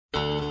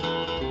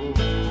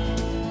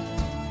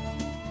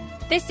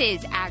This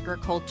is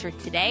Agriculture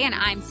Today, and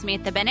I'm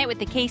Samantha Bennett with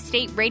the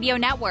K-State Radio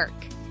Network.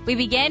 We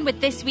begin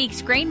with this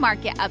week's grain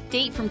market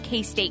update from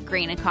K-State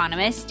grain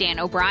economist Dan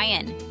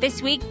O'Brien.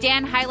 This week,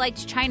 Dan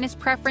highlights China's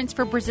preference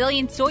for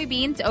Brazilian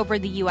soybeans over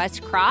the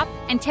U.S. crop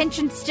and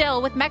tension still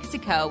with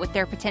Mexico with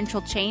their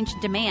potential change in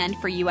demand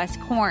for U.S.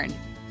 corn.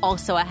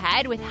 Also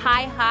ahead, with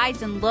high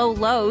highs and low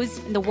lows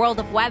in the world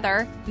of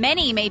weather,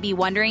 many may be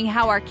wondering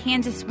how our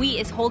Kansas wheat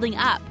is holding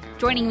up.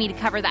 Joining me to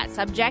cover that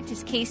subject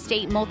is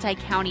K-State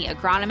multi-county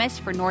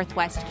agronomist for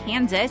Northwest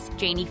Kansas,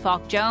 Janie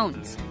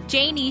Falk-Jones.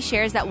 Janie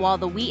shares that while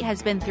the wheat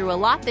has been through a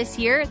lot this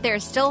year, there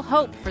is still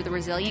hope for the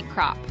resilient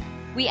crop.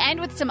 We end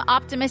with some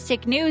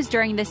optimistic news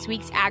during this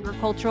week's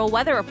agricultural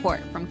weather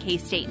report from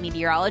K-State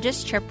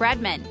meteorologist Chip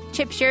Redmond.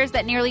 Chip shares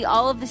that nearly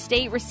all of the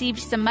state received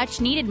some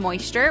much-needed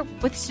moisture,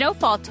 with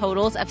snowfall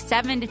totals of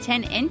 7 to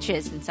 10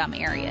 inches in some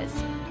areas.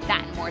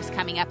 That and more is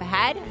coming up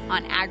ahead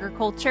on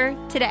Agriculture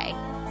Today.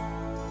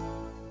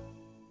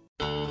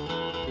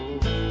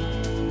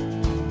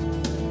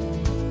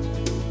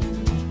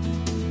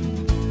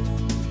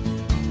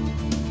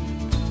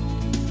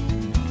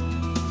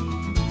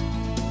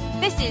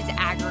 This is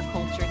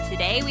Agriculture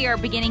Today. We are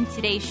beginning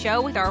today's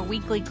show with our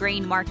weekly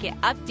grain market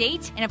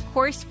update. And of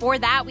course, for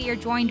that, we are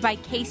joined by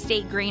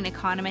K-State grain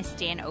economist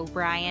Dan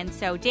O'Brien.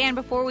 So, Dan,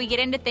 before we get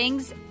into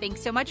things,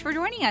 thanks so much for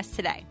joining us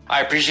today.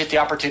 I appreciate the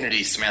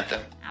opportunity,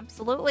 Samantha.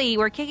 Absolutely.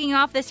 We're kicking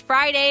off this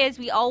Friday, as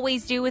we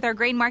always do with our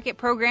grain market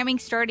programming,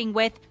 starting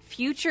with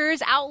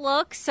futures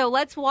outlook. So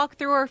let's walk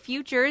through our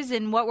futures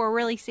and what we're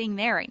really seeing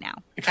there right now.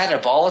 We've had a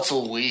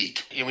volatile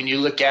week. When you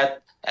look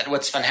at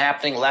what's been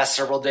happening the last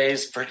several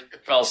days,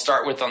 I'll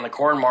start with on the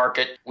corn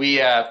market.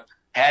 We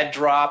had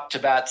dropped to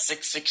about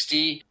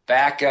 660,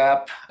 back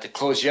up to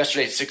close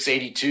yesterday at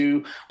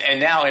 682.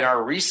 And now in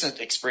our recent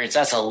experience,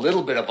 that's a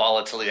little bit of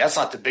volatility. That's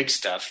not the big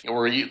stuff.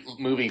 We're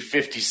moving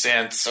 50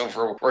 cents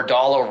over or a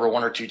dollar over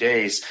 1 or 2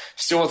 days.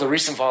 Still with the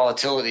recent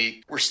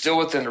volatility, we're still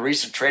within the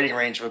recent trading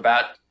range of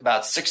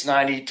about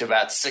 690 to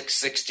about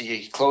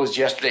 660. Closed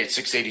yesterday at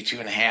 682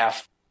 and a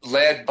half.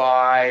 Led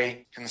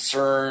by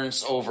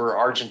concerns over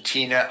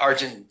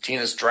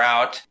Argentina's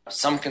drought.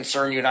 Some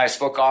concern you and I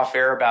spoke off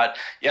air about,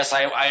 yes,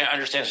 I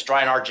understand it's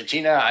dry in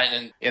Argentina.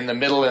 And in the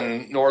middle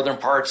and northern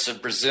parts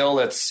of Brazil,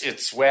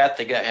 it's wet.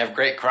 They have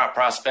great crop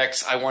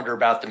prospects. I wonder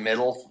about the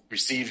middle.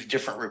 Received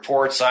different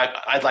reports.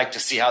 I'd like to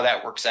see how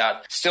that works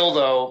out. Still,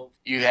 though,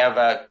 you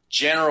have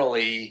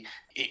generally,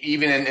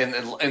 even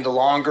in the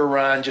longer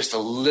run, just a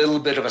little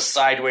bit of a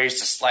sideways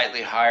to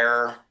slightly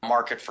higher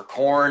market for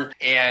corn.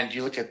 And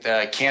you look at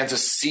the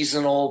Kansas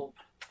seasonal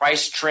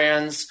price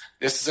trends.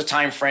 This is a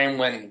time frame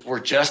when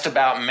we're just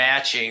about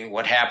matching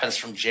what happens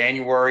from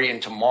January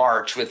into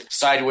March with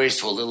sideways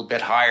to a little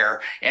bit higher.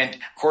 And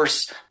of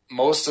course,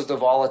 most of the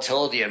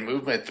volatility and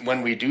movement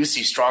when we do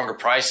see stronger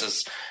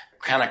prices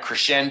kind of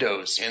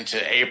crescendos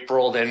into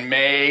April, then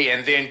May,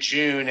 and then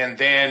June, and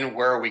then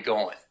where are we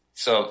going?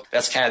 So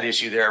that's kind of the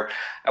issue there.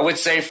 I would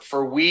say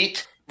for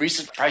wheat,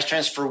 recent price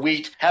trends for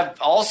wheat have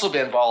also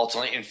been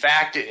volatile. In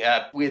fact,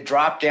 we had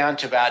dropped down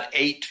to about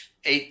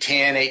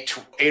 810,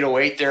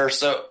 808 there,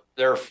 so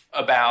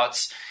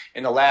thereabouts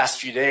in the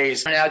last few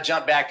days. Now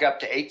jumped back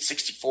up to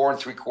 864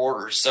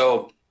 3/4.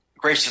 So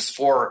gracious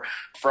for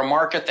a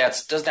market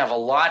that doesn't have a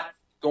lot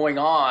going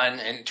on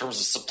in terms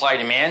of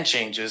supply-demand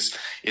changes,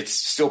 it's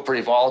still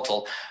pretty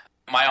volatile.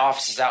 My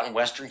office is out in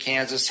western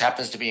Kansas,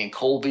 happens to be in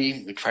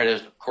Colby. We try to,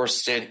 of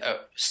course,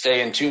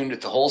 stay in tune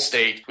with the whole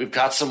state. We've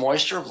got some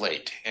moisture of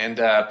late. And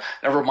a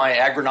number of my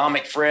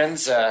agronomic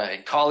friends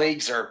and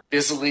colleagues are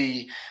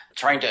busily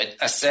trying to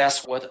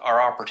assess what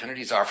our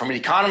opportunities are. From an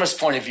economist's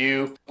point of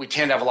view, we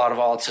tend to have a lot of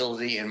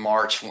volatility in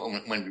March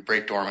when we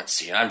break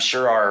dormancy. And I'm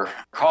sure our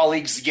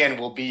colleagues, again,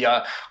 will be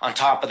on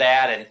top of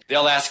that. And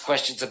they'll ask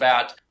questions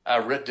about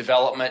root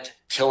development,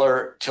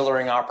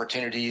 tillering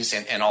opportunities,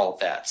 and all of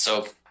that.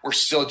 So we're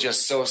still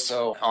just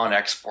so on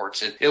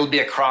exports. It'll be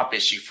a crop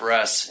issue for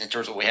us in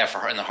terms of what we have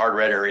in the hard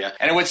red area.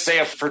 And I would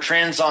say for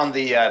trends on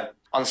the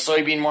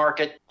soybean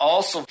market,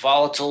 also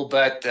volatile,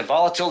 but the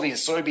volatility in the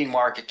soybean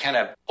market kind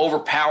of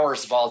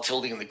overpowers the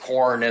volatility in the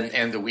corn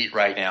and the wheat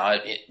right now.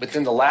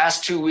 Within the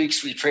last 2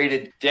 weeks, we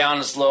traded down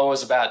as low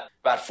as about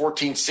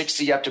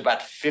 1460 up to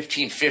about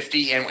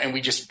 1550, and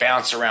we just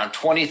bounce around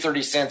 20,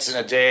 30 cents in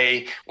a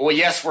day. Well,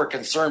 yes, we're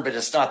concerned, but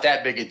it's not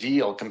that big a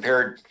deal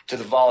compared to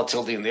the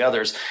volatility in the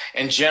others.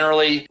 And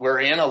generally,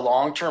 we're in a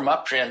long-term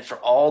uptrend for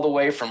all the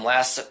way from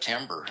last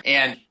September.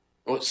 And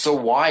so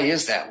why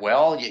is that?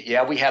 Well,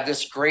 yeah, we have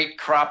this great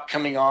crop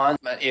coming on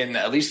in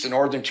at least the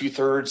northern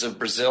 2/3 of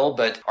Brazil,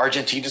 but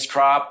Argentina's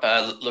crop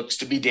looks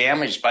to be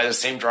damaged by the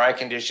same dry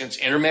conditions,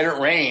 intermittent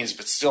rains,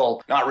 but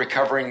still not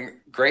recovering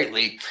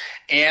greatly.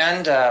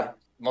 And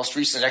most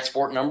recent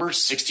export numbers,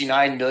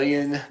 69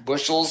 million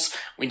bushels.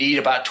 We need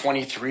about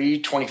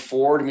 23,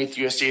 24 to meet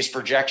the USDA's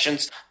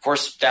projections. Of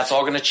course, that's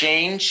all going to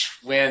change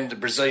when the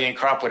Brazilian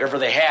crop, whatever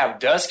they have,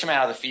 does come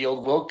out of the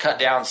field. We'll cut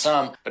down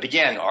some. But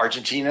again,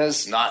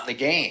 Argentina's not in the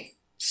game.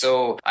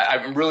 So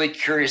I'm really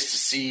curious to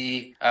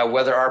see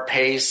whether our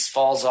pace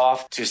falls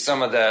off to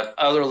some of the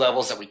other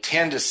levels that we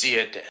tend to see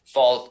it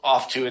fall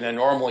off to in a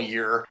normal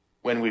year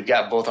when we've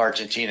got both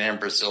Argentina and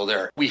Brazil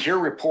there. We hear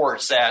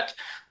reports that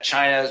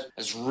China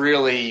is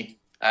really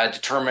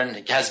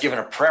has given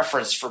a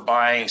preference for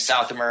buying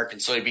South American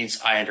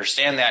soybeans. I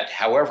understand that.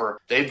 However,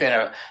 they've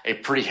been a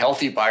pretty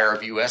healthy buyer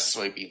of U.S.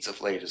 soybeans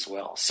of late as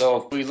well.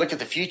 So we look at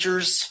the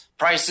futures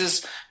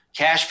prices,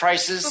 cash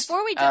prices.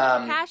 Before we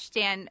jump to cash,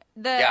 Dan,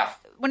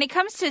 when it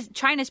comes to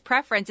China's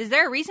preference, is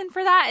there a reason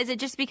for that? Is it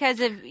just because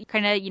of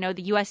kind of,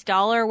 the U.S.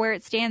 dollar where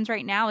it stands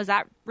right now? Is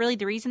that really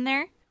the reason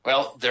there?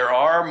 Well, there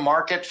are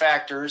market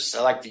factors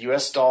like the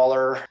U.S.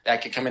 dollar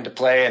that could come into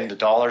play, and the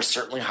dollar is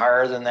certainly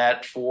higher than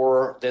that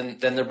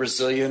than the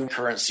Brazilian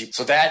currency.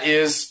 So that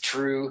is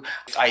true.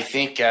 I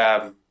think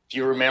if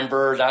you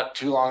remember not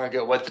too long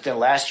ago, within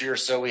last year or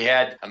so, we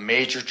had a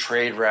major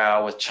trade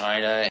row with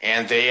China,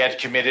 and they had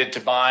committed to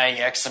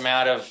buying X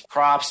amount of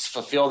crops to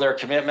fulfill their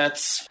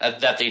commitments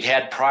that they'd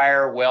had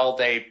prior. Well,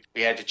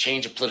 we had to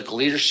change the political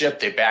leadership.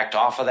 They backed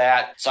off of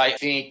that. So I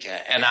think,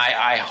 and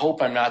I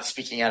hope I'm not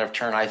speaking out of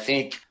turn, I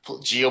think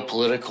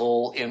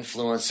geopolitical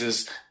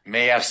influences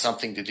may have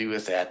something to do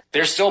with that.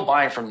 They're still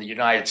buying from the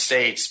United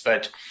States,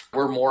 but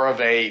we're more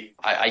of a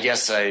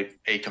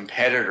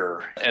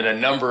competitor in a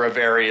number of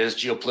areas,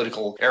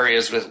 geopolitical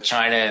areas with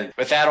China. And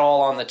with that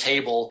all on the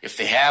table, if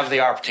they have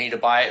the opportunity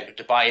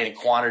to buy any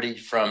quantity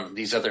from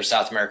these other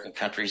South American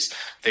countries,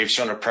 they've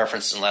shown a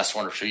preference in the last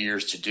 1 or 2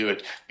 years to do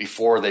it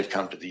before they've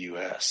come to the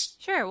U.S.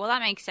 Sure. Well,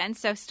 that makes sense.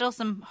 So still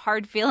some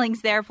hard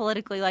feelings there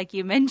politically, like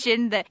you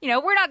mentioned, that,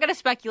 we're not going to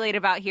speculate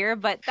about here,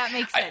 but that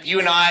makes sense. You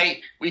and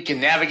I, we can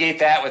navigate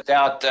that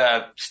without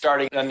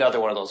starting another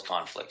one of those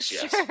conflicts.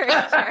 Yes. Sure.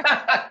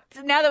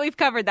 So now that we've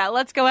covered that,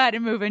 let's go ahead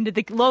and move into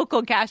the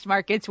local cash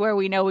markets where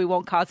we know we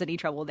won't cause any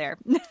trouble there.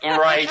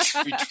 Right.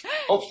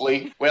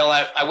 Hopefully. Well,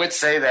 I would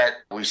say that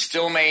we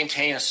still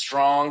maintain a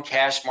strong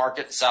cash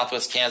market in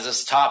Southwest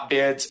Kansas. Top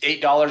bids,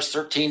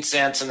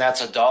 $8.13, and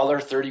that's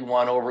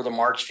 $1.31 over the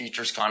March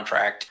futures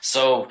contract.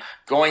 So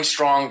going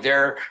strong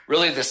there.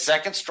 Really the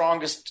second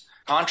strongest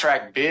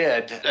contract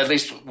bid, at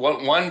least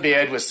one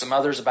bid with some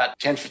others about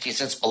 10, 15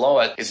 cents below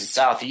it, is in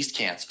Southeast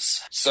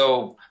Kansas.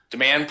 So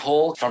demand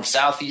pull from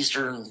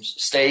southeastern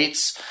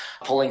states,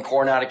 pulling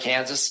corn out of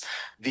Kansas.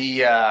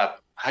 The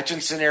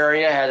Hutchinson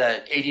area had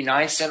an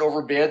 89-cent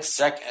overbid,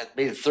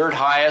 maybe the third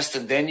highest,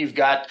 and then you've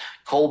got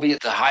Colby at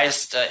the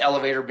highest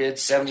elevator bid,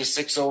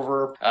 76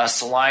 over,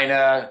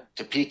 Salina,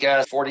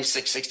 Topeka,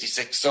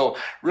 46.66. So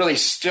really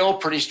still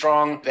pretty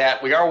strong.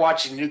 That we are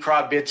watching new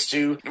crop bids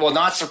too. Well,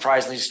 not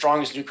surprisingly, the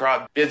strongest new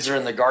crop bids are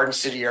in the Garden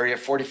City area,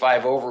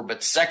 45 over,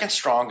 but second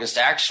strongest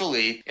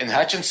actually in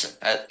Hutchinson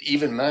at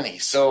even money.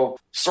 So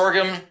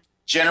sorghum,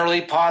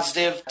 generally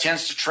positive,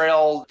 tends to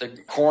trail the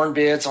corn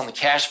bids on the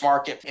cash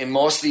market in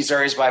most of these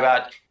areas by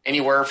about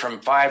anywhere from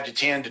 5 to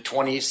 10 to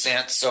 20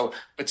 cents. So,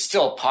 but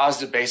still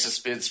positive basis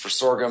bids for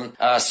sorghum.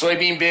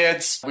 Soybean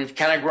bids, we've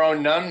kind of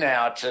grown numb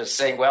now to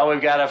saying, well,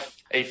 we've got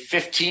a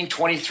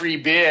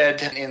 15.23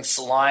 bid in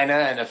Salina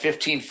and a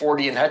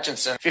 15.40 in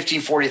Hutchinson,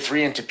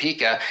 15.43 in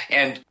Topeka.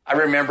 And I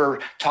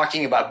remember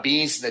talking about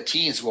beans in the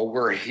teens. Well,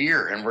 we're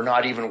here and we're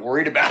not even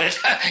worried about it.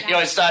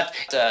 It's not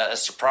a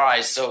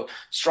surprise. So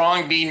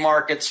strong bean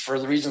markets for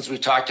the reasons we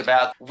talked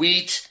about.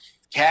 Wheat,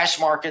 cash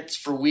markets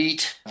for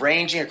wheat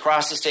ranging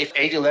across the state,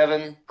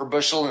 $8.11 per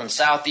bushel in the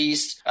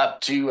southeast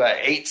up to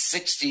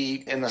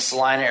 $8.60 in the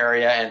Salina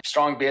area, and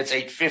strong bids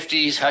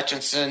 $8.50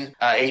 Hutchinson,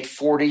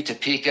 $8.40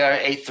 Topeka,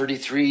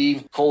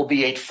 $8.33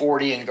 Colby,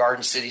 $8.40 in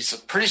Garden City. So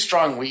pretty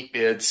strong wheat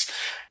bids.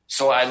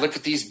 So I look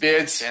at these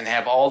bids and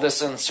have all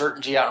this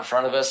uncertainty out in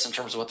front of us in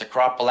terms of what the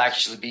crop will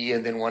actually be,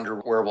 and then wonder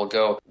where we'll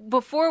go.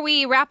 Before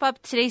we wrap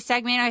up today's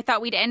segment, I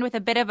thought we'd end with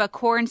a bit of a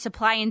corn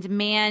supply and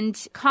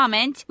demand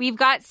comment. We've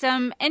got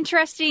some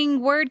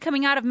interesting word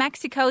coming out of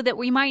Mexico that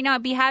we might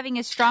not be having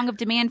as strong of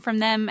demand from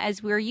them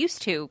as we're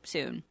used to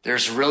soon.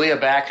 There's really a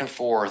back and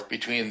forth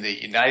between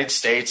the United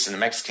States and the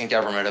Mexican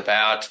government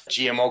about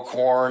GMO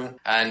corn,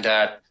 and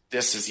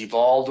this has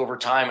evolved over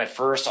time. At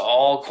first,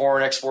 all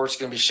corn exports are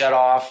going to be shut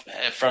off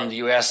from the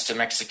U.S. to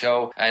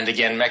Mexico. And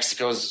again,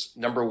 Mexico's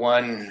number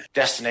one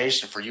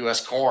destination for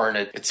U.S. corn.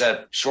 It's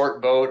a short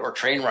boat or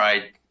train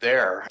ride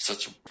there. So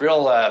it's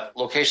real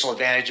locational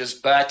advantages.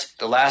 But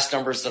the last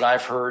numbers that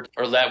I've heard,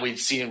 or that we've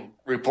seen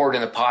reported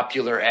in the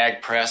popular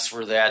ag press,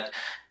 were that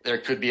there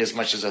could be as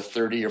much as a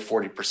 30 or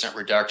 40%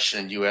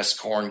 reduction in U.S.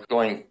 corn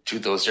going to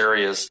those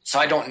areas. So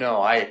I don't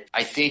know.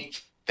 I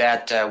think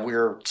that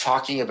we're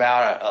talking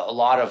about a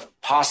lot of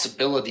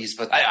possibilities,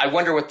 but I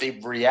wonder what the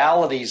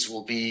realities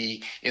will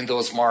be in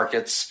those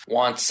markets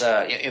once,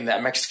 in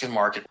that Mexican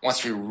market,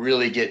 once we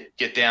really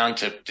get down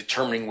to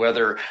determining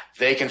whether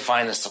they can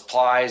find the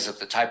supplies of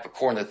the type of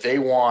corn that they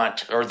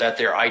want or that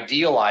they're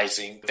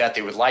idealizing, that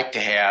they would like to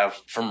have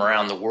from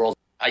around the world.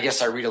 I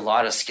guess I read a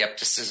lot of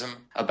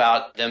skepticism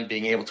about them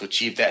being able to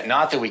achieve that.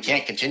 Not that we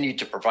can't continue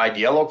to provide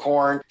yellow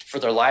corn for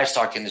their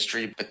livestock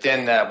industry, but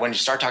then when you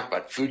start talking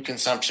about food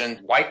consumption,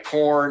 white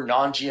corn,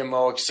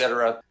 non-GMO, et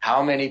cetera,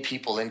 how many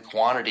people in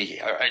quantity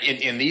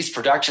in these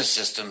production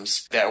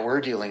systems that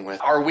we're dealing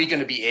with, are we going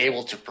to be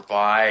able to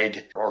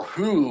provide, or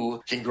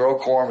who can grow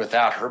corn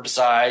without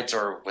herbicides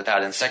or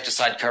without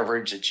insecticide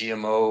coverage that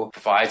GMO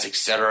provides, et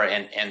cetera,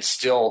 and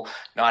still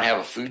not have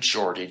a food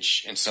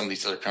shortage in some of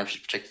these other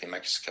countries, particularly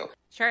Mexico?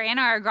 Sure, and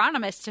our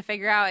agronomists to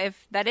figure out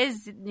if that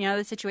is,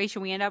 the situation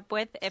we end up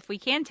with, if we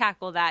can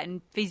tackle that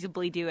and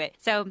feasibly do it.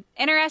 So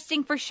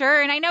interesting for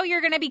sure. And I know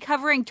you're going to be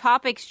covering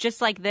topics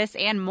just like this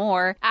and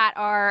more at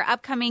our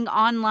upcoming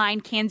online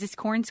Kansas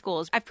Corn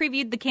Schools. I've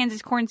previewed the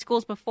Kansas Corn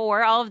Schools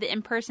before. All of the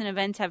in-person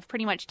events have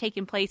pretty much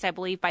taken place, I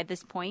believe, by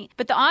this point.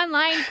 But the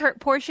online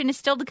portion is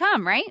still to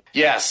come, right?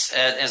 Yes.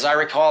 As I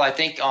recall, I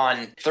think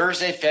on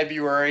Thursday,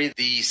 February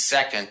the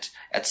 2nd,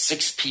 at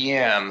 6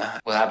 p.m.,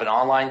 we'll have an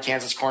online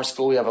Kansas Corn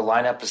School. We have a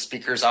lineup of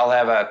speakers. I'll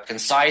have a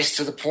concise,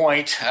 to the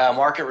point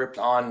market report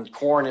on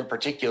corn in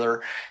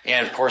particular.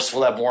 And of course,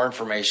 we'll have more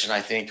information,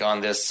 I think, on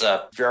this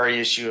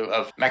very issue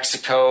of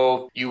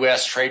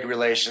Mexico-U.S. trade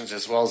relations,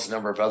 as well as a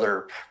number of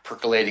other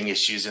percolating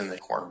issues in the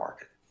corn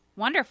market.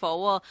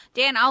 Wonderful. Well,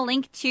 Dan, I'll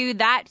link to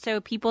that so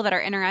people that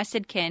are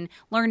interested can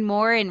learn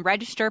more and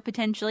register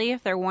potentially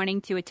if they're wanting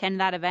to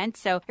attend that event.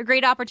 So a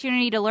great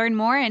opportunity to learn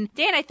more. And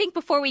Dan, I think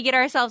before we get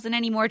ourselves in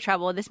any more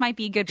trouble, this might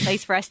be a good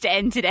place for us to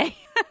end today.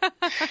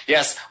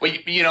 Yes.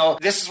 Well,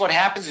 this is what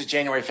happens in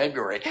January,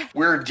 February.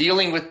 We're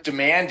dealing with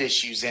demand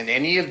issues, and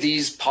any of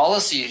these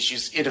policy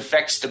issues, it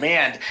affects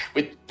demand.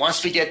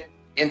 Once we get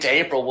into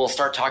April, we'll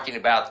start talking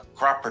about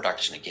crop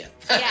production again.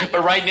 Yeah.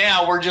 But right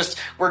now,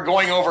 we're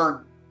going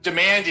over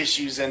demand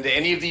issues, and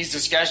any of these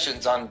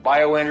discussions on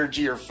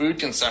bioenergy or food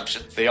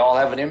consumption, they all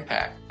have an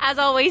impact. As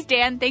always,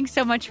 Dan, thanks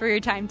so much for your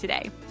time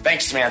today.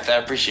 Thanks, Samantha. I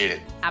appreciate it.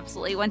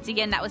 Absolutely. Once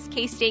again, that was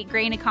K-State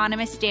grain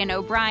economist Dan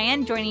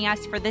O'Brien joining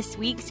us for this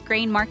week's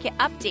grain market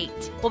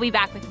update. We'll be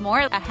back with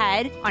more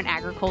ahead on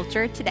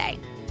Agriculture Today.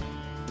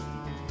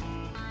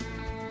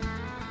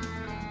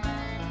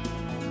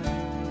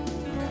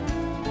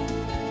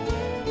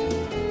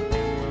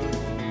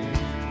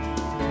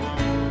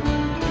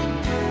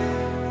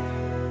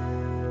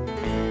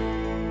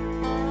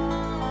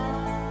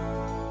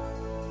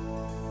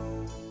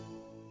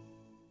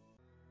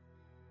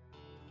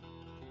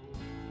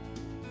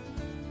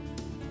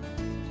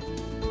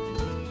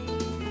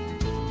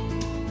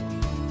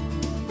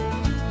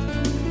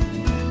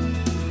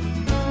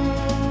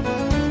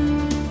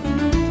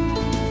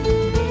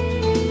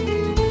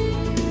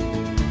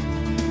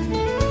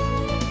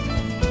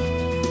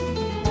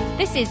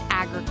 This is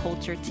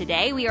Agriculture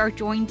Today. We are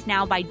joined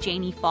now by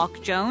Janie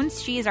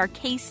Falk-Jones. She is our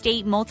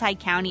K-State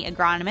multi-county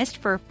agronomist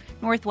for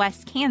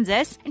Northwest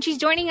Kansas, and she's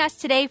joining us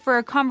today for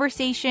a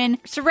conversation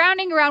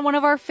surrounding around one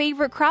of our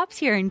favorite crops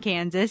here in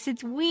Kansas.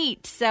 It's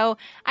wheat. So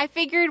I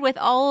figured with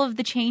all of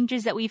the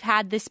changes that we've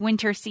had this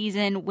winter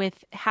season,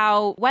 with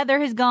how weather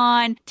has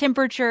gone,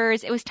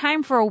 temperatures, it was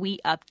time for a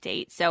wheat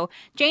update. So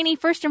Janie,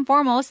 first and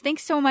foremost,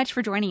 thanks so much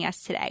for joining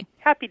us today.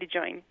 Happy to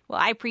join. Well,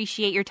 I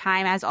appreciate your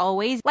time as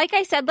always. Like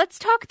I said, let's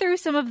talk through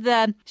some of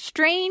the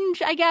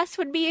strange, I guess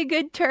would be a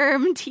good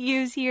term to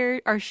use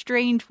here, our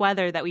strange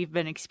weather that we've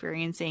been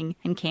experiencing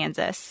in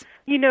Kansas.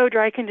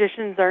 Dry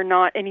conditions are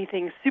not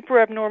anything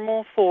super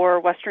abnormal for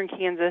western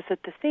Kansas.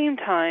 At the same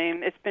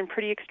time, it's been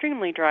pretty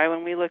extremely dry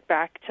when we look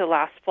back to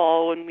last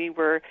fall when we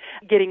were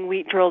getting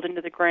wheat drilled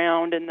into the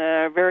ground and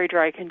the very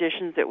dry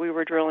conditions that we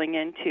were drilling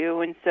into.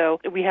 And so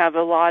we have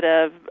a lot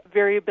of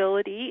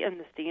variability in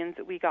the stands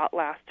that we got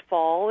last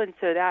fall. And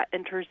so that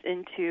enters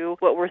into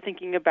what we're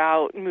thinking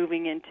about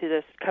moving into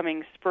this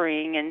coming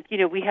spring. And,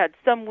 we had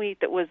some wheat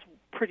that was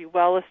pretty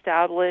well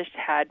established,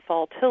 had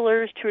fall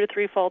tillers, 2 to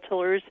 3 fall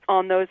tillers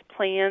on those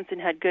plants and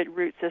had good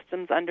root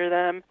systems under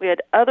them. We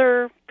had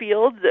other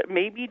fields that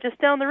may be just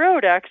down the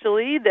road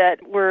actually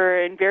that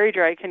were in very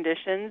dry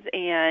conditions,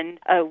 and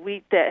a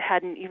wheat that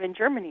hadn't even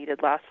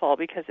germinated last fall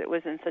because it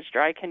was in such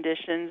dry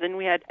conditions. And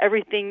we had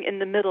everything in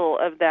the middle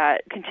of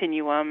that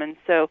continuum. And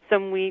so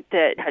some wheat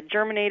that had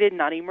germinated,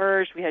 not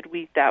emerged. We had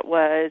wheat that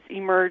was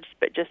emerged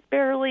but just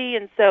barely.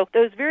 And so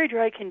those very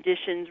dry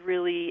conditions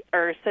really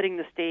are setting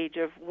the stage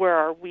of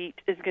where our wheat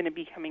is going to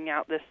be coming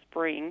out this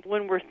spring.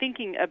 When we're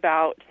thinking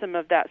about some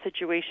of that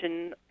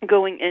situation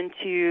going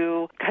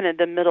into kind of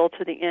the middle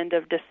to the end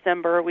of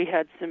December, we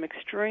had some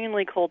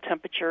extremely cold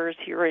temperatures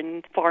here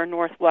in far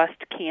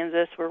northwest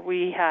Kansas, where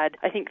we had,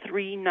 I think,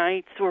 3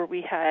 nights where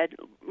we had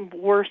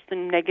worse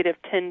than negative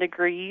 10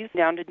 degrees,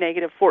 down to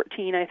negative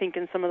 14, I think,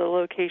 in some of the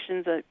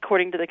locations,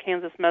 according to the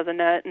Kansas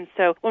Mesonet. And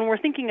so when we're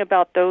thinking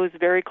about those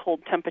very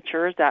cold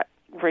temperatures, that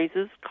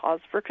raises cause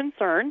for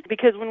concern,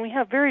 because when we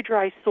have very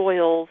dry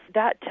soils,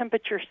 that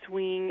temperature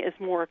swing is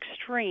more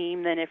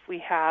extreme than if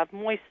we have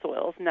moist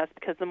soils, and that's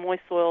because the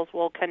moist soils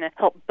will kind of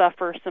help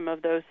buffer some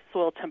of those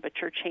soil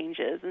temperature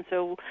changes. And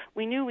so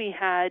we knew we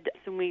had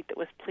some wheat that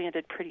was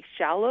planted pretty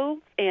shallow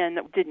and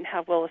that didn't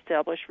have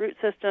well-established root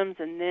systems,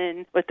 and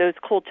then with those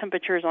cold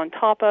temperatures on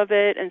top of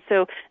it. And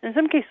so in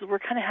some cases, we're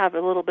kind of have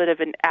a little bit of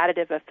an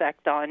additive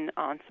effect on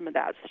some of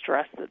that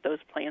stress that those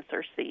plants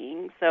are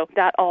seeing. So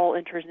that all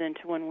enters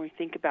into when we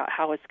think about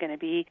how it's going to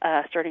be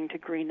starting to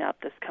green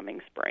up this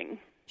coming spring.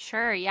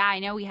 Sure. Yeah, I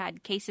know we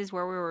had cases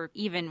where we were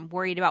even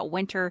worried about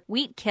winter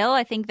wheat kill.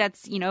 I think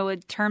that's, a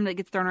term that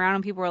gets thrown around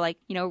and people are like,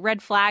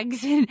 red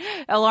flags and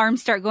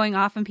alarms start going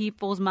off in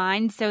people's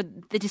minds. So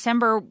the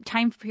December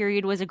time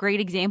period was a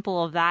great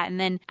example of that. And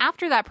then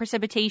after that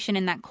precipitation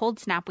and that cold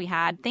snap we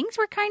had, things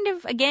were kind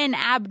of, again,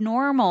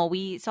 abnormal.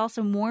 We saw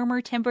some warmer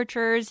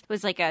temperatures. It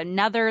was like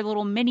another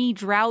little mini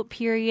drought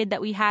period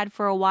that we had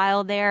for a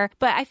while there.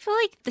 But I feel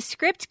like the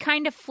script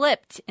kind of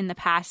flipped in the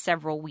past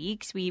several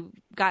weeks. We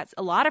got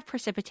a lot of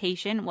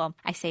precipitation. Well,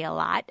 I say a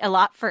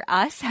lot for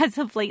us as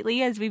of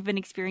lately, as we've been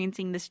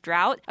experiencing this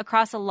drought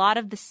across a lot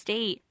of the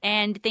state.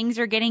 And things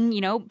are getting,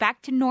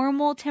 back to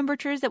normal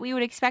temperatures that we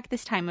would expect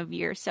this time of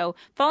year. So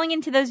falling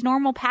into those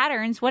normal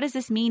patterns, what does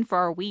this mean for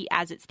our wheat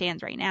as it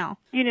stands right now?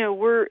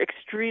 We're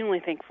extremely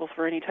thankful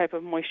for any type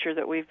of moisture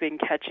that we've been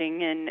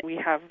catching. And we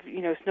have,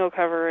 snow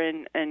cover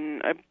in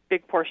a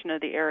big portion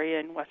of the area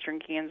in western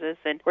Kansas.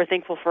 And we're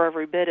thankful for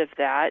every bit of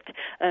that.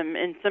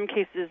 In some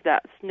cases,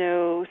 that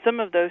snow, some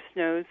of those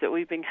snows that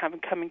we've been having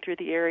coming through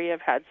the area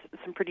have had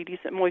some pretty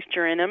decent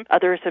moisture in them.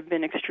 Others have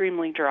been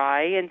extremely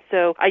dry. And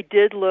so I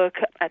did look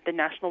at the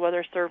National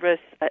Weather Service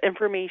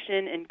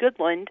information in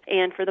Goodland,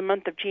 and for the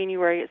month of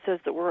January, it says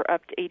that we're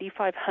up to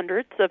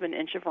 0.85 of an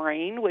inch of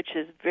rain, which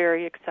is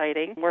very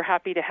exciting. We're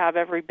happy to have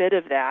every bit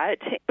of that,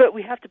 but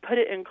we have to put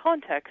it in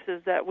context,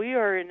 is that we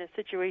are in a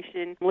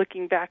situation,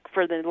 looking back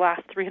for the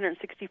last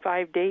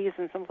 365 days,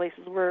 in some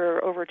places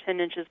we're over 10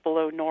 inches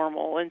below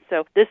normal. And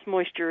so this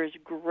moisture is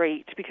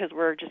great because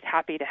we're just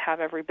happy to have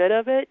every bit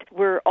of it.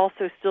 We're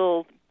also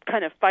still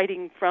kind of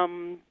fighting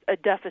from a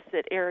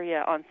deficit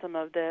area on some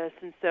of this.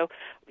 And so,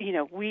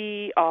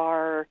 we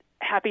are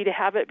happy to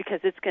have it because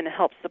it's going to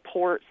help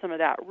support some of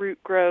that root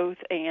growth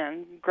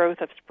and growth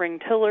of spring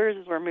tillers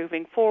as we're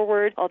moving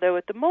forward. Although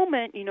at the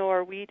moment,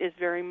 our wheat is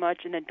very much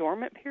in a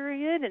dormant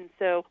period. And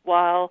so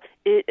while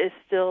it is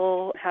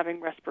still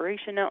having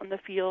respiration out in the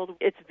field,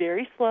 it's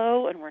very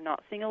slow and we're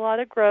not seeing a lot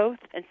of growth.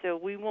 And so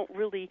we won't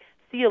really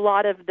see a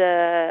lot of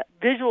the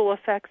visual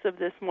effects of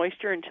this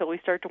moisture until we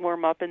start to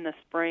warm up in the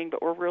spring,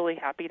 but we're really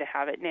happy to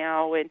have it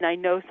now. And I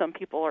know some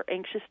people are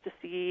anxious to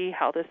see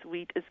how this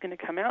wheat is going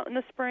to come out in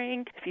the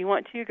spring. If you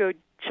want to, go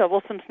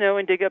shovel some snow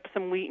and dig up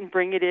some wheat and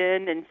bring it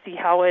in and see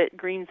how it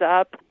greens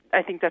up.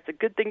 I think that's a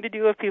good thing to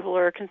do if people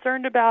are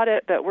concerned about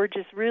it, but we're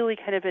just really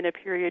kind of in a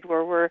period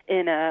where we're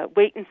in a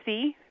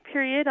wait-and-see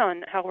period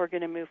on how we're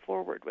going to move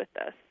forward with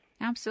this.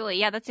 Absolutely.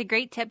 Yeah, that's a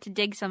great tip, to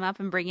dig some up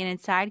and bring it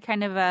inside.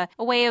 Kind of a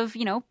way of,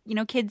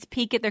 kids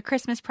peek at their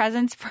Christmas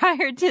presents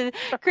prior to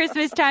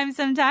Christmas time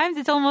sometimes.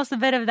 It's almost a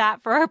bit of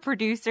that for our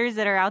producers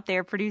that are out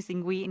there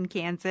producing wheat in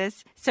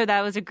Kansas. So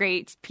that was a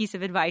great piece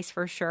of advice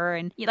for sure.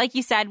 And like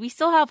you said, we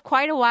still have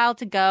quite a while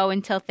to go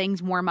until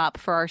things warm up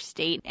for our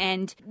state.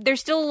 And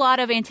there's still a lot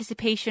of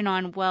anticipation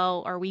on,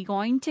 well, are we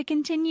going to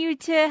continue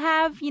to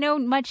have,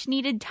 much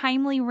needed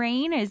timely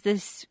rain? Is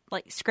this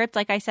script,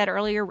 like I said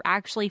earlier,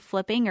 actually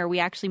flipping? Are we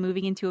actually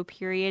moving into a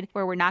period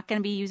where we're not going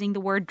to be using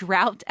the word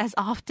drought as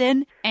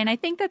often? And I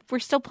think that we're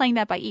still playing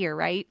that by ear,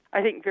 right?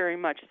 I think very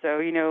much so.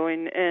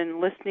 In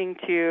listening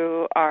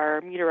to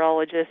our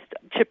meteorologist,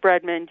 Chip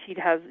Redmond, he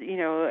has,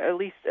 at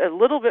least a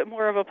little bit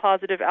more of a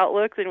positive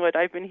outlook than what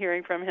I've been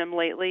hearing from him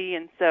lately.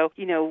 And so,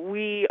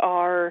 we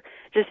are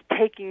just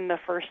taking the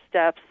first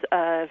steps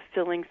of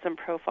filling some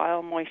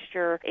profile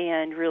moisture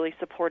and really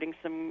supporting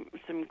some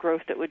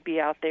growth that would be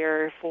out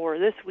there for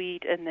this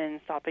wheat, and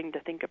then stopping to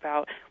think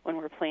about when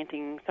we're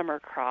planting summer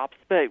crops.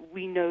 But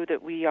we know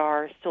that we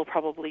are still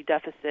probably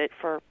deficit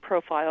for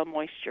profile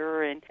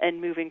moisture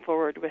and moving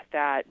forward with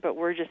that. But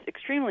we're just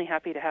extremely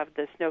happy to have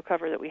the snow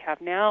cover that we have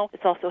now.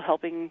 It's also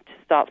helping to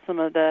stop some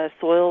of the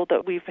soil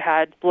that we've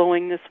had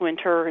blowing this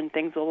winter and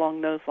things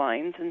along those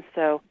lines. And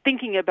so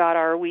thinking about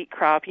our wheat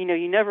crop, you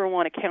never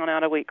want to count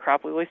out a wheat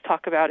crop. We always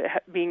talk about it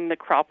being the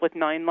crop with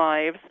 9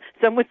 lives.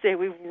 Some would say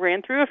we've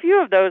ran through a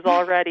few of those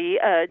already,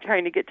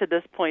 trying to get to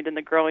this point in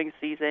the growing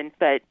season.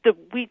 But the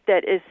wheat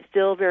that is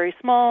still very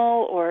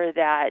small or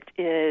that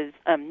is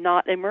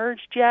not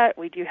emerged yet,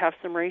 we do have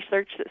some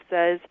research that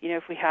says,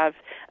 if we have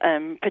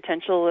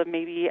potential of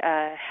maybe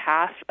a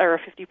half or a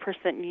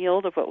 50%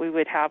 yield of what we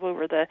would have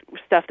over the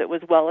stuff that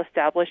was well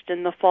established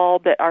in the fall.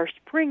 But our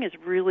spring is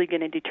really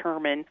going to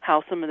determine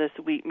how some of this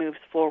wheat moves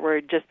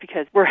forward, just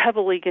because we're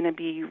heavily going to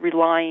be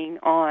relying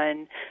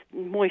on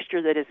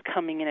moisture that is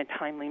coming in a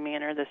timely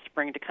manner this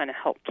spring to kind of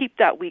help keep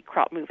that wheat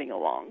crop moving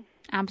along.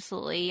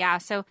 Absolutely, yeah.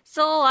 So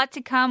still a lot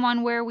to come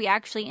on where we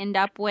actually end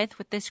up with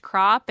this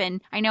crop.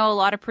 And I know a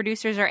lot of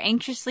producers are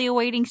anxiously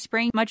awaiting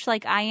spring, much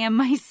like I am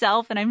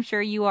myself, and I'm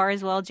sure you are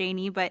as well,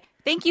 Janie. But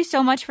thank you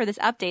so much for this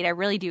update. I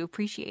really do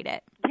appreciate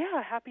it.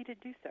 Yeah, happy to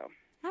do so.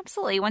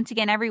 Absolutely. Once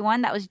again,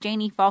 everyone, that was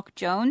Janie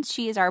Falk-Jones.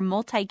 She is our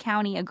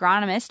multi-county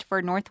agronomist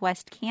for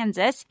Northwest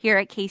Kansas here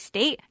at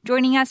K-State,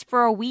 joining us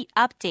for a wheat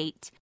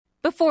update.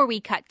 Before we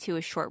cut to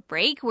a short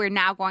break, we're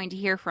now going to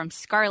hear from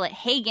Scarlett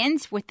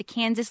Hagans with the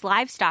Kansas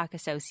Livestock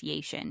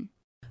Association.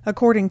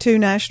 According to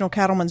National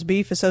Cattlemen's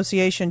Beef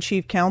Association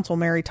Chief Counsel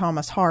Mary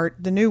Thomas Hart,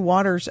 the new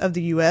waters of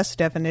the U.S.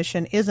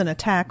 definition is an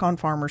attack on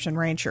farmers and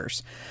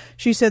ranchers.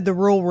 She said the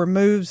rule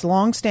removes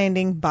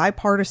long-standing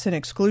bipartisan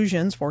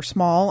exclusions for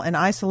small and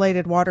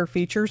isolated water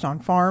features on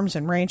farms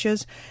and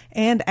ranches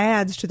and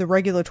adds to the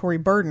regulatory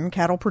burden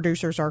cattle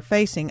producers are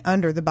facing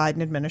under the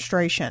Biden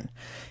administration.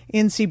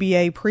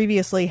 NCBA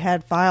previously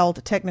had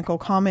filed technical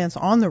comments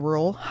on the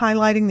rule,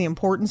 highlighting the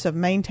importance of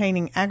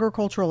maintaining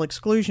agricultural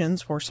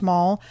exclusions for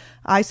small,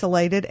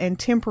 isolated, and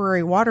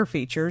temporary water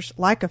features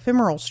like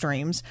ephemeral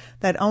streams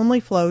that only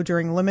flow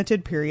during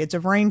limited periods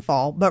of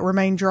rainfall but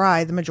remain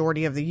dry the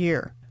majority of the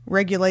year.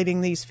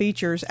 Regulating these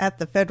features at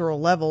the federal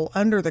level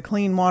under the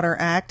Clean Water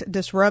Act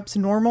disrupts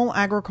normal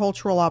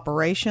agricultural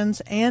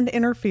operations and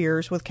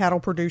interferes with cattle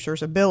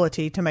producers'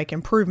 ability to make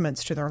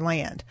improvements to their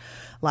land.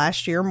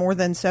 Last year, more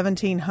than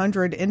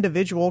 1,700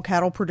 individual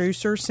cattle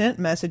producers sent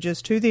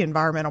messages to the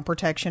Environmental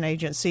Protection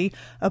Agency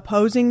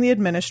opposing the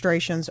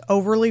administration's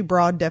overly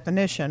broad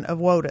definition of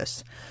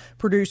WOTUS.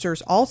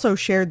 Producers also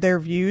shared their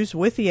views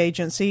with the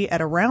agency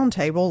at a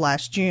roundtable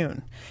last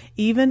June.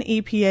 Even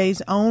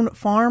EPA's own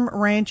Farm,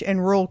 Ranch,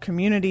 and Rural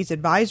Communities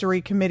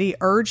Advisory Committee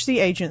urged the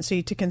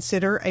agency to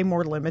consider a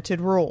more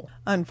limited rule.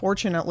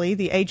 Unfortunately,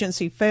 the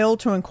agency failed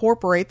to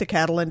incorporate the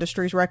cattle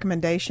industry's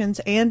recommendations,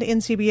 and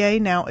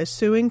NCBA now is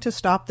suing to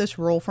stop this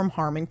rule from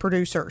harming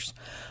producers.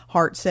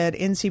 Hart said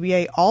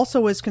NCBA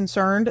also is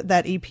concerned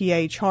that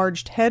EPA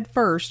charged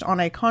headfirst on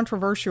a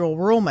controversial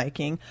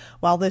rulemaking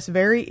while this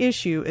very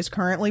issue is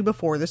currently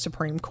before the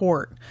Supreme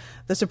Court.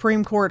 The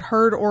Supreme Court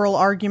heard oral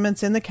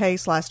arguments in the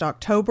case last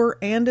October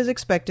and is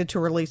expected to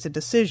release a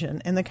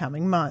decision in the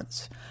coming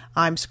months.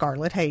 I'm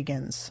Scarlett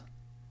Hagans.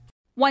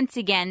 Once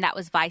again, that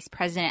was Vice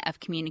President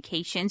of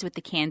Communications with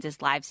the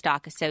Kansas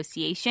Livestock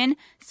Association,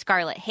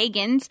 Scarlett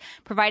Hagans,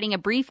 providing a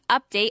brief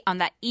update on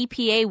that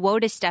EPA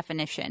WOTUS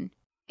definition.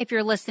 If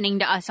you're listening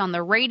to us on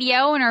the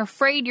radio and are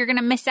afraid you're going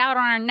to miss out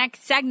on our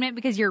next segment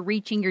because you're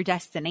reaching your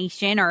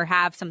destination or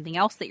have something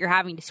else that you're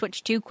having to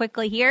switch to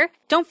quickly here,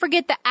 don't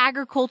forget that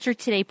Agriculture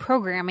Today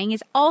programming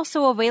is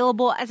also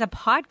available as a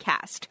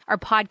podcast. Our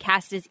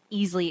podcast is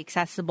easily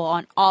accessible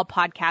on all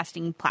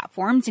podcasting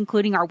platforms,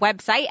 including our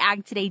website,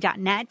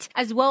 agtoday.net,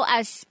 as well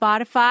as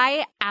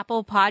Spotify,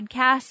 Apple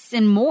Podcasts,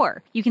 and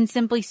more. You can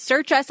simply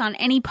search us on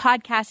any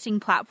podcasting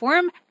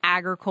platform,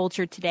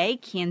 Agriculture Today,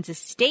 Kansas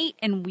State,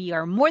 and we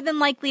are more than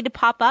likely to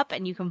pop up,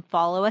 and you can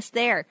follow us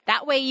there.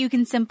 That way you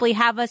can simply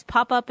have us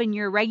pop up in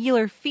your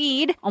regular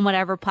feed on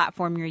whatever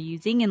platform you're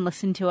using and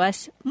listen to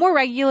us more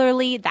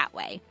regularly that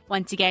way.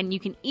 Once again, you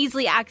can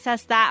easily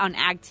access that on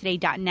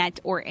agtoday.net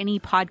or any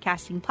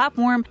podcasting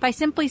platform by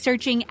simply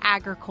searching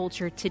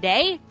Agriculture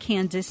Today,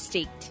 Kansas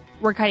State.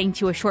 We're cutting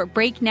to a short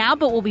break now,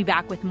 but we'll be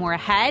back with more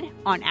ahead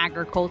on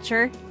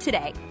Agriculture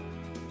Today.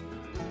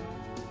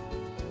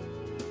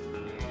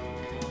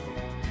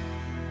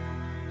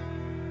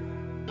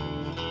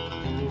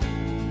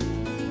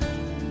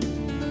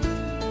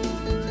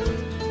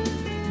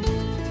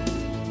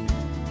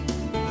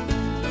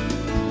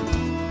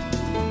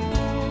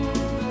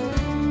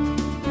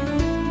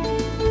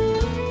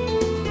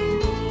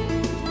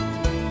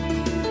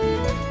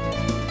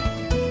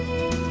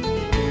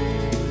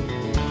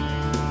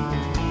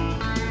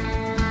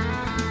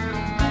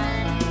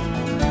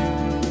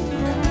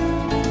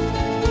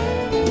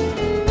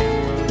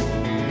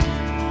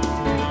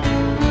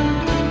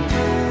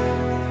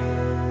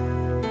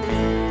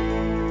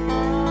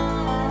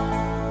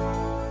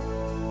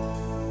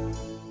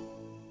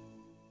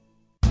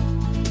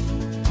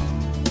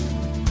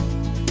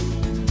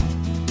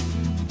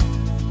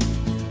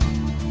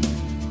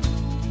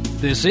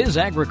 This is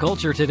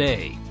Agriculture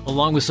Today.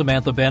 Along with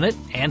Samantha Bennett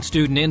and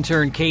student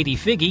intern Katie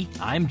Figge,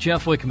 I'm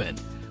Jeff Wickman.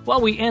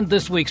 While we end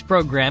this week's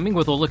programming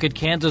with a look at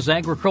Kansas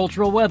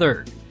agricultural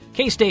weather,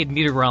 K-State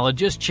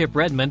meteorologist Chip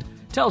Redmond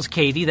tells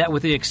Katie that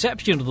with the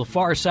exception of the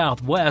far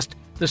southwest,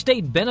 the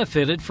state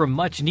benefited from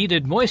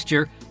much-needed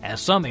moisture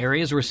as some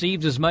areas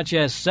received as much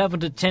as 7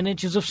 to 10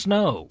 inches of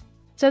snow.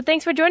 So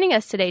thanks for joining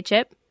us today,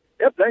 Chip.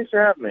 Yep, thanks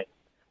for having me.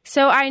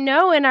 So I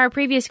know in our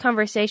previous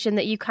conversation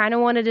that you kind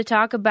of wanted to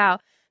talk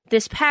about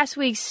this past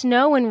week's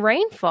snow and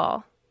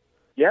rainfall.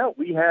 Yeah,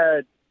 we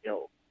had,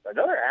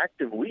 another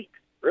active week,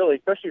 really,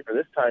 especially for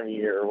this time of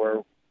year, where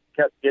we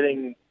kept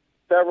getting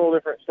several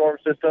different storm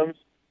systems.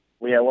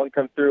 We had one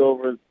come through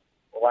over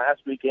the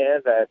last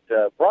weekend that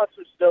brought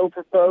some snow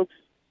for folks.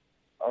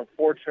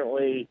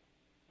 Unfortunately,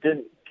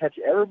 didn't catch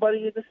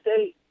everybody in the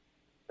state.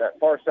 That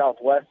far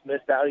southwest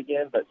missed out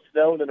again, but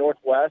snow in the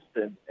northwest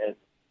and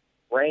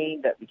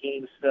rain that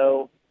became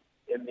snow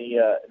in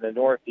the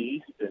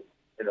Northeast,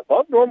 and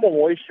above normal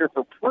moisture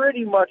for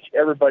pretty much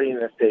everybody in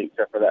the state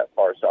except for that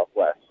far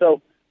southwest.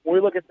 So when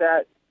we look at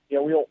that,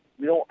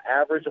 we don't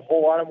average a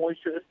whole lot of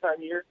moisture this time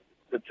of year.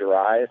 It's the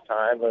driest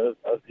time of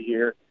the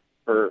year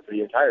for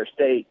the entire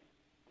state.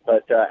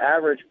 But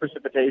average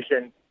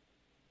precipitation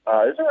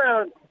is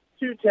around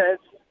 0.2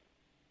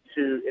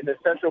 to in the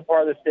central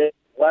part of the state,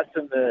 less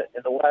in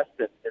the west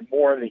and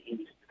more in the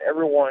east. And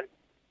everyone,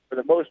 for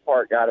the most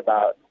part, got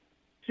about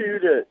 2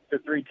 to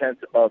 0.3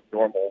 above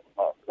normal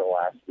for the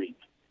last week.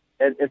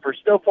 And for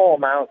snowfall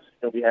amounts,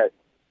 we had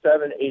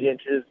 7, 8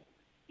 inches,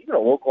 even a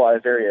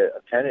localized area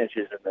of 10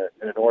 inches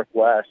in the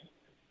northwest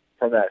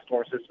from that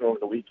storm system over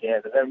the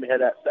weekend. And then we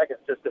had that second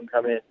system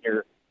come in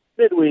here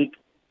midweek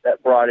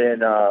that brought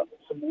in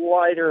some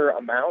lighter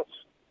amounts,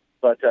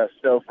 but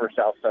snow for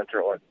south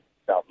central and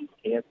southeast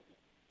Kansas.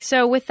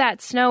 So with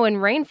that snow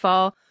and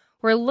rainfall,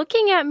 we're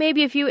looking at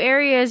maybe a few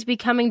areas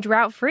becoming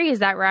drought-free. Is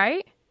that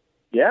right?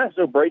 Yeah,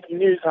 so breaking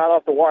news, hot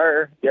off the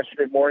wire.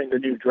 Yesterday morning, the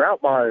new drought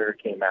monitor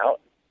came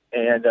out,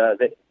 and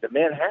the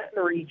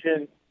Manhattan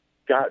region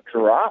got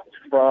dropped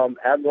from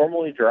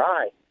abnormally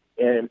dry,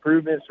 and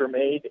improvements were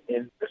made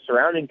in the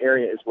surrounding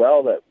area as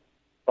well that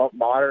bumped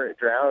moderate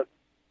drought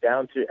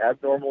down to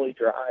abnormally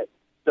dry.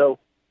 So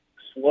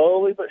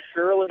slowly but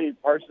surely,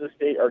 parts of the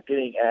state are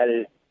getting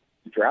added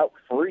to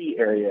drought-free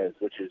areas,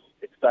 which is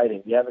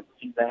exciting. We haven't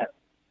seen that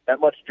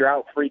much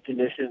drought-free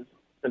conditions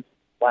since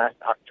last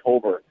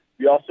October.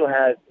 We also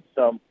had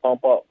some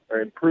bump up or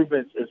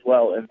improvements as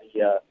well in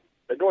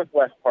the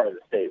northwest part of the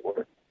state,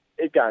 where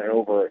it got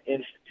over 1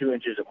 inch to 2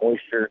 inches of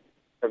moisture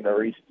from the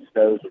recent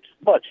snows, which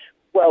is much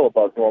well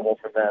above normal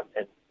for them,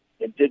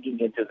 and digging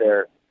into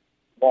their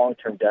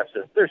long-term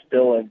deficits. They're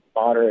still in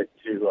moderate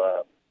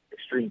to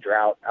extreme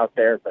drought out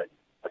there, but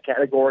a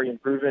category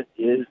improvement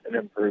is an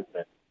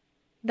improvement.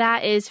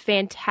 That is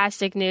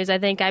fantastic news. I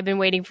think I've been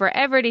waiting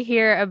forever to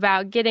hear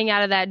about getting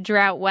out of that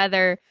drought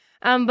weather.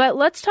 But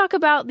let's talk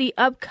about the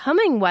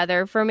upcoming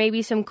weather for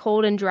maybe some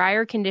cold and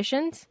drier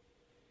conditions.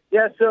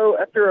 Yeah, so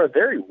after a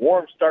very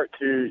warm start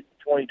to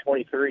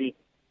 2023,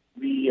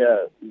 we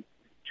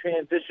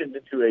transitioned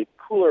into a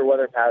cooler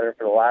weather pattern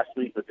for the last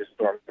week with this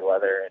stormy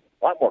weather and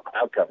a lot more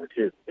cloud cover,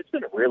 too. It's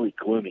been really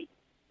gloomy.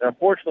 And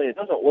unfortunately, it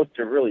doesn't look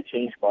to really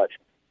change much.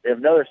 We have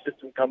another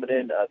system coming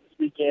in this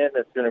weekend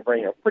that's going to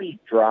bring a pretty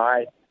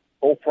dry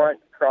cold front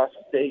across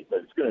the state, but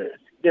it's going to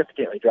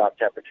significantly drop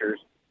temperatures.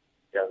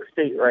 The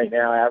state right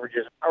now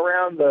averages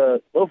around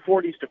the low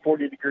 40s to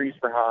 40 degrees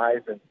for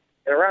highs and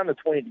around the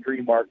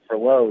 20-degree mark for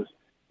lows.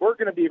 We're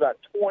going to be about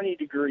 20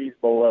 degrees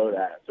below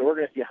that. So we're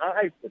going to see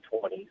highs in the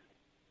 20s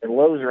and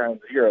lows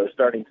around 0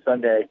 starting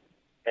Sunday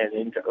and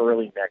into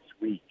early next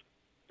week.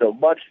 So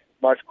much,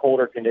 much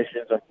colder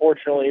conditions.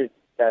 Unfortunately,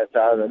 that's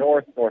out of the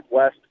north,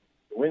 northwest.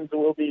 The winds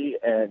will be,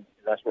 and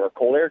that's where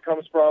cold air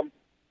comes from,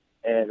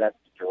 and that's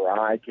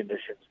dry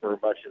conditions for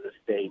much of the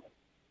state.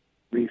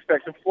 We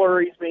expect some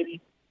flurries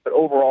maybe, but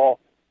overall,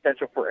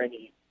 potential for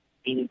any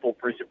meaningful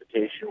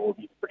precipitation will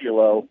be pretty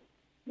low,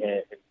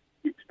 and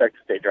we expect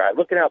to stay dry.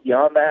 Looking out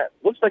beyond that,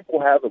 looks like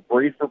we'll have a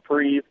brief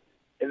reprieve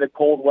in the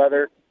cold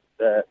weather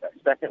the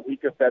second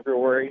week of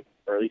February,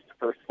 or at least the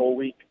first full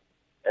week,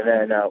 and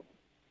then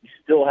we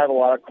still have a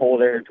lot of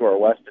cold air to our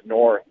west and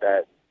north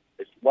that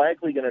is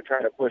likely going to try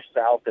to push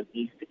south and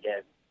east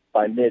again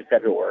by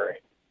mid-February,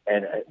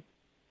 and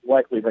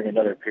likely bring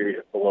another period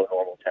of below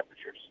normal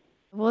temperatures.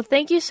 Well,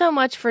 thank you so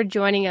much for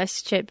joining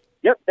us, Chip.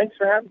 Yep, thanks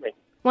for having me.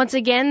 Once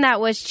again, that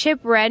was Chip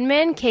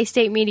Redmond,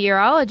 K-State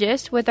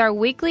meteorologist, with our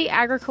weekly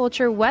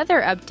agriculture weather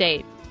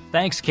update.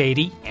 Thanks,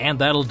 Katie. And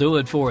that'll do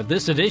it for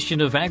this edition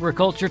of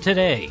Agriculture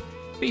Today.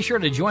 Be sure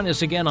to join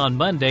us again on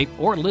Monday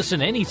or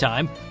listen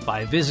anytime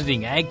by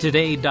visiting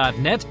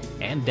agtoday.net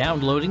and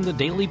downloading the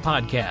daily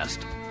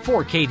podcast.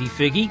 For Katie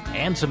Figge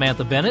and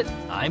Samantha Bennett,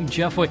 I'm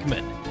Jeff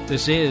Wickman.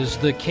 This is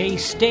the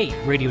K-State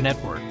Radio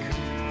Network.